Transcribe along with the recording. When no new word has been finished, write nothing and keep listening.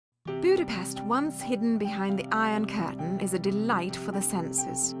Budapest, once hidden behind the Iron Curtain, is a delight for the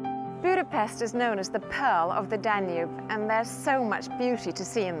senses. Budapest is known as the Pearl of the Danube, and there's so much beauty to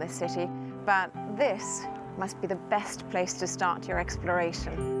see in this city, but this must be the best place to start your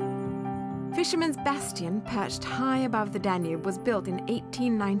exploration. Fisherman's Bastion, perched high above the Danube, was built in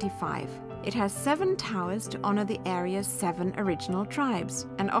 1895. It has 7 towers to honor the area's 7 original tribes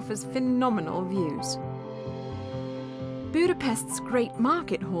and offers phenomenal views. Budapest's Great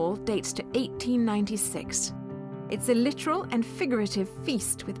Market Hall dates to 1896. It's a literal and figurative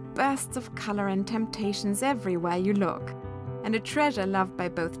feast with bursts of color and temptations everywhere you look, and a treasure loved by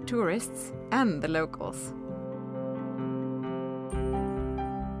both tourists and the locals.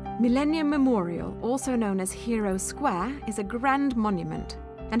 Millennium Memorial, also known as Hero Square, is a grand monument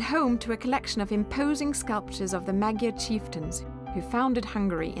and home to a collection of imposing sculptures of the Magyar chieftains who founded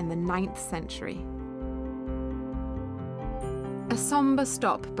Hungary in the 9th century. A somber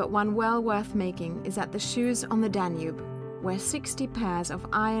stop, but one well worth making, is at the Shoes on the Danube, where 60 pairs of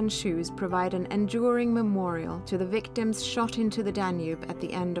iron shoes provide an enduring memorial to the victims shot into the Danube at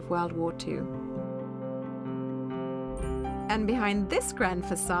the end of World War II. And behind this grand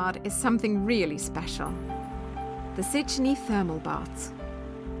facade is something really special: the Széchenyi Thermal Baths,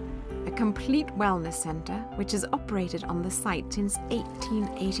 a complete wellness centre which has operated on the site since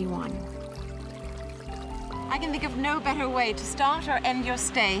 1881. I can think of no better way to start or end your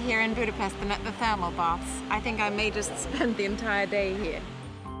stay here in Budapest than at the thermal baths. I think I may just spend the entire day here.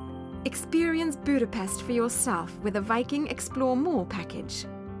 Experience Budapest for yourself with a Viking Explore More package.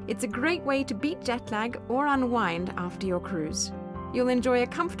 It's a great way to beat jet lag or unwind after your cruise. You'll enjoy a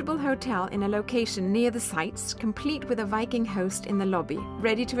comfortable hotel in a location near the sites, complete with a Viking host in the lobby,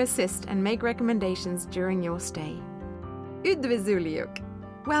 ready to assist and make recommendations during your stay. Üdvözöljük!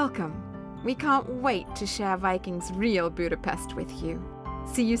 Welcome! We can't wait to share Viking's real Budapest with you.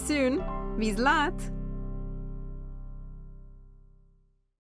 See you soon! Viszlát!